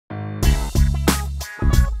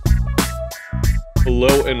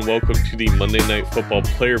Hello and welcome to the Monday Night Football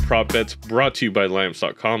Player Prop Bets brought to you by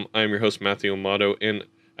Lions.com. I am your host, Matthew Amato, and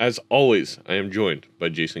as always, I am joined by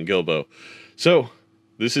Jason Gilbo. So,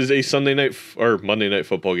 this is a Monday Night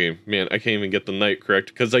Football game. Man, I can't even get the night correct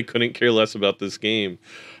because I couldn't care less about this game.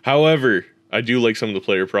 However, I do like some of the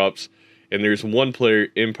player props, and there's one player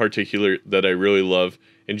in particular that I really love.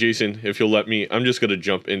 And Jason, if you'll let me, I'm just going to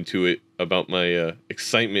jump into it about my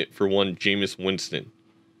excitement for one Jameis Winston.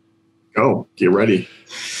 Go, get ready.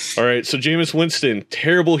 All right, so Jameis Winston,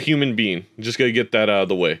 terrible human being. Just got to get that out of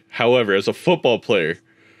the way. However, as a football player,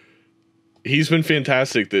 he's been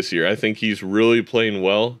fantastic this year. I think he's really playing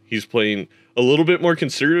well. He's playing a little bit more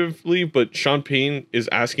conservatively, but Sean Payton is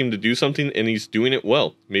asking him to do something, and he's doing it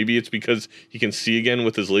well. Maybe it's because he can see again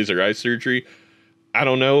with his laser eye surgery. I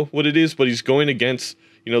don't know what it is, but he's going against,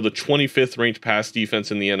 the 25th ranked pass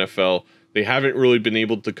defense in the NFL. They haven't really been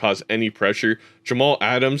able to cause any pressure. Jamal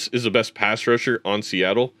Adams is the best pass rusher on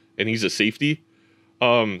Seattle, and he's a safety.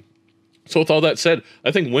 So with all that said,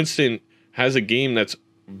 I think Winston has a game that's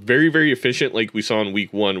very, very efficient, like we saw in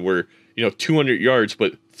week 1, where, 200 yards,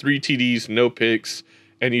 but 3 TDs, no picks,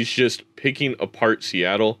 and he's just picking apart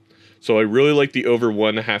Seattle. So I really like the over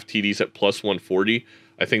 1.5 TDs at plus 140.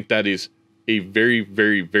 I think that is a very,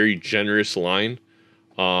 very, very generous line.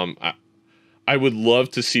 I would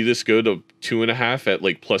love to see this go to 2.5 at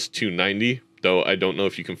like plus 290, though I don't know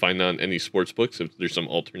if you can find that on any sports books. If there's some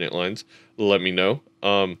alternate lines, let me know.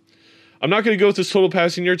 I'm not going to go with his total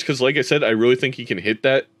passing yards because, like I said, I really think he can hit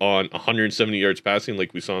that on 170 yards passing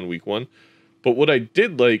like we saw in week 1. But what I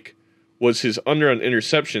did like was his under on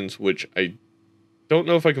interceptions, which I don't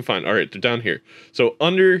know if I can find. All right, they're down here. So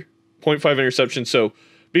under 0.5 interceptions. So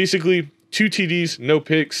basically 2 TDs, no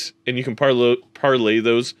picks, and you can parlay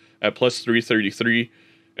those at plus 333,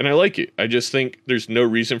 and I like it. I just think there's no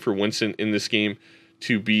reason for Winston in this game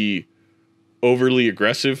to be overly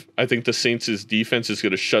aggressive. I think the Saints' defense is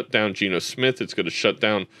going to shut down Geno Smith. It's going to shut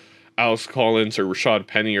down Alex Collins or Rashad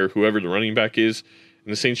Penny or whoever the running back is,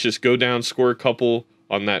 and the Saints just go down, score a couple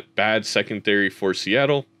on that bad secondary for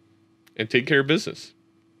Seattle, and take care of business.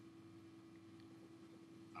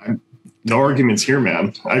 No arguments here,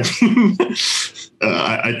 man. I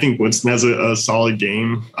think Winston has a solid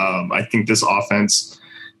game. I think this offense,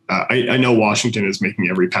 I know Washington is making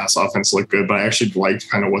every pass offense look good, but I actually liked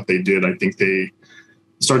kind of what they did. I think they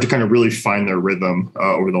started to kind of really find their rhythm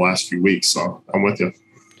over the last few weeks. So I'm with you.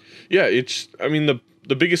 Yeah,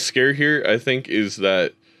 the biggest scare here, I think, is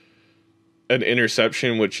that an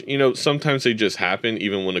interception, which, sometimes they just happen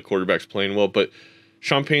even when a quarterback's playing well. But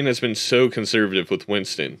Sean Payton has been so conservative with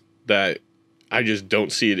Winston that I just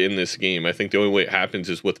don't see it in this game. I think the only way it happens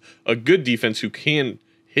is with a good defense who can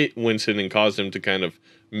hit Winston and cause him to kind of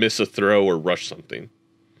miss a throw or rush something.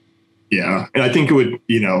 Yeah, and I think it would,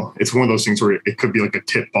 it's one of those things where it could be like a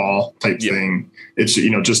tip ball type thing. It's,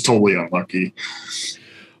 just totally unlucky.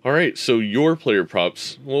 All right, so your player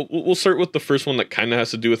props. Well, we'll start with the first one that kind of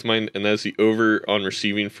has to do with mine, and that's the over on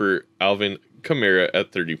receiving for Alvin Kamara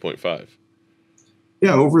at 30.5.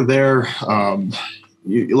 Yeah, over there,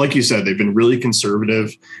 like you said, they've been really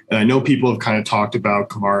conservative, and I know people have kind of talked about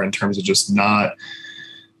Kamara in terms of just not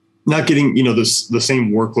getting the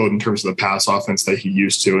same workload in terms of the pass offense that he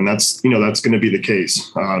used to, and that's going to be the case.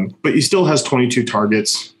 But he still has 22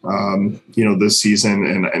 targets, this season,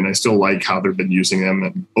 and I still like how they've been using him.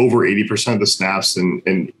 And over 80% of the snaps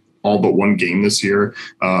in all but one game this year.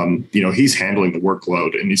 He's handling the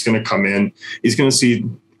workload, and he's going to come in. He's going to see.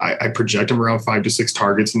 I project him around 5 to 6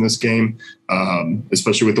 targets in this game,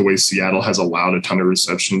 especially with the way Seattle has allowed a ton of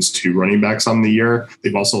receptions to running backs on the year.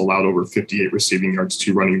 They've also allowed over 58 receiving yards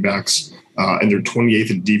to running backs, and they're 28th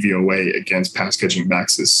in DVOA against pass catching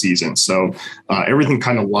backs this season. So everything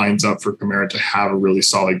kind of lines up for Kamara to have a really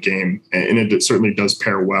solid game, and it certainly does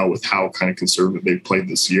pair well with how kind of conservative they've played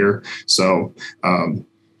this year. So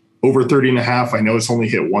over 30.5, I know it's only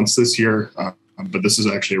hit once this year, but this is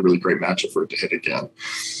actually a really great matchup for it to hit again.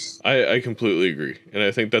 I completely agree. And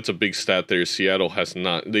I think that's a big stat there. Seattle has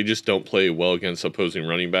not, they just don't play well against opposing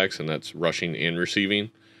running backs, and that's rushing and receiving.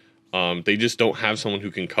 They just don't have someone who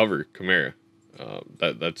can cover Kamara.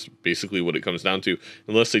 That's basically what it comes down to,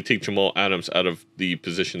 unless they take Jamal Adams out of the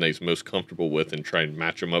position that he's most comfortable with and try and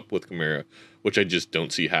match him up with Kamara, which I just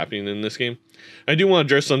don't see happening in this game. I do want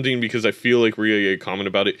to address something because I feel like we're going to get a comment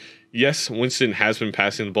about it. Yes, Winston has been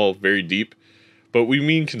passing the ball very deep, but we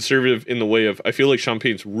mean conservative in the way of, I feel like Sean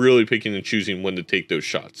Payton's really picking and choosing when to take those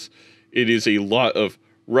shots. It is a lot of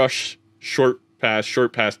rush, short pass,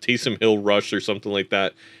 Taysom Hill rush or something like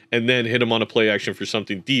that, and then hit him on a play action for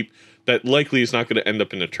something deep that likely is not going to end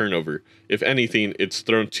up in a turnover. If anything, it's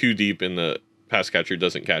thrown too deep and the pass catcher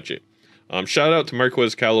doesn't catch it. Shout out to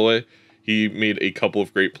Marquez Callaway. He made a couple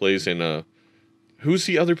of great plays, and who's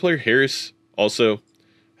the other player? Harris also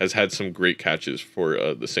has had some great catches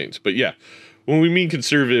for the Saints. But yeah, when we mean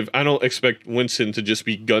conservative, I don't expect Winston to just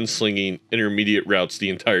be gunslinging intermediate routes the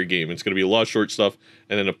entire game. It's going to be a lot of short stuff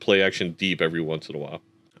and then a play action deep every once in a while.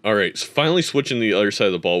 All right, so finally switching to the other side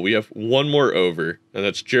of the ball, we have one more over, and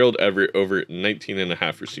that's Gerald Everett over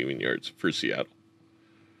 19.5 receiving yards for Seattle.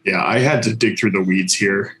 Yeah, I had to dig through the weeds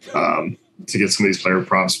here to get some of these player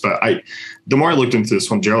props, but the more I looked into this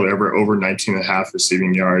one, Gerald Everett over 19.5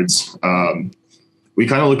 receiving yards. We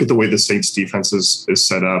kind of look at the way the Saints defense is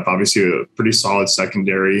set up. Obviously, a pretty solid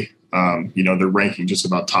secondary. They're ranking just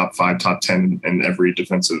about top 5, top 10 in every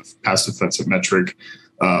pass defensive metric.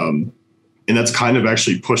 And that's kind of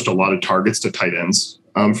actually pushed a lot of targets to tight ends.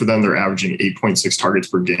 For them, they're averaging 8.6 targets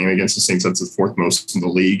per game against the Saints. That's the 4th most in the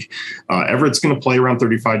league. Everett's going to play around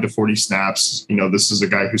 35 to 40 snaps. This is a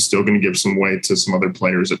guy who's still going to give some weight to some other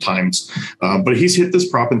players at times. But he's hit this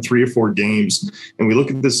prop in 3 or 4 games. And we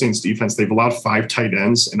look at the Saints defense, they've allowed 5 tight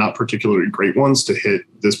ends, and not particularly great ones, to hit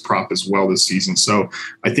this prop as well this season. So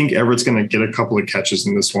I think Everett's going to get a couple of catches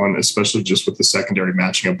in this one, especially just with the secondary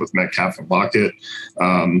matching up with Metcalf and Lockett.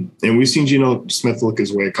 And we've seen Geno Smith look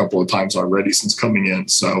his way a couple of times already since coming in.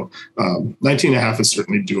 So 19.5 is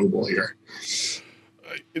certainly doable here.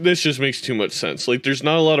 This just makes too much sense. Like, there's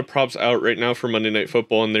not a lot of props out right now for Monday Night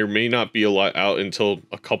Football, and there may not be a lot out until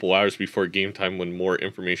a couple hours before game time when more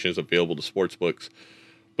information is available to sportsbooks.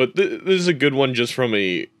 But this is a good one just from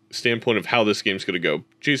a standpoint of how this game's going to go.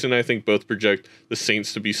 Jason and I think both project the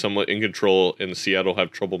Saints to be somewhat in control, and Seattle have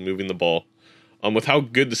trouble moving the ball. With how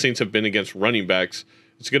good the Saints have been against running backs,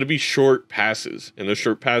 it's going to be short passes, and those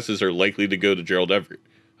short passes are likely to go to Gerald Everett.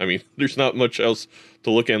 I mean, there's not much else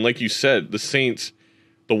to look at. And like you said, the Saints,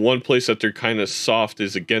 the one place that they're kind of soft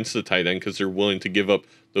is against the tight end because they're willing to give up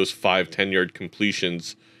those 5-10-yard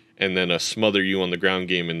completions and then smother you on the ground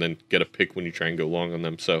game and then get a pick when you try and go long on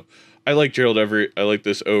them. So I like Gerald Everett. I like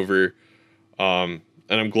this over. And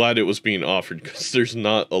I'm glad it was being offered because there's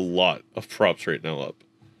not a lot of props right now up.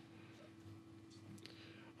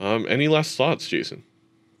 Any last thoughts, Jason?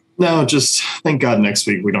 No, just thank God next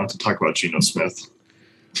week we don't have to talk about Geno Smith.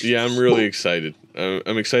 Yeah, I'm really excited.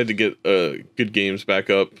 I'm excited to get good games back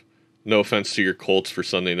up. No offense to your Colts for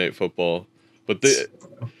Sunday Night Football. But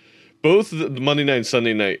both the Monday night and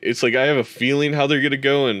Sunday night, it's like I have a feeling how they're going to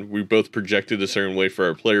go, and we both projected a certain way for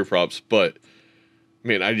our player props. But,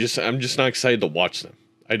 man, I'm just not excited to watch them.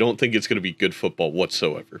 I don't think it's going to be good football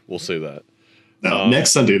whatsoever. We'll say that. No, next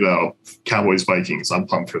Sunday, though, Cowboys-Vikings, I'm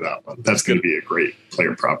pumped for that one. That's going to be a great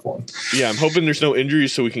player prop one. Yeah, I'm hoping there's no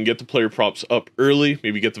injuries so we can get the player props up early,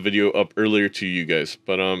 maybe get the video up earlier to you guys.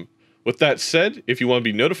 But with that said, if you want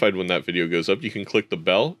to be notified when that video goes up, you can click the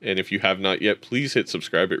bell. And if you have not yet, please hit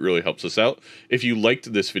subscribe. It really helps us out. If you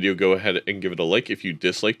liked this video, go ahead and give it a like. If you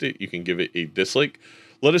disliked it, you can give it a dislike.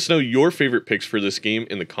 Let us know your favorite picks for this game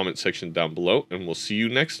in the comment section down below, and we'll see you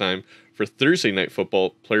next time for Thursday Night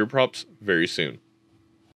Football player props very soon.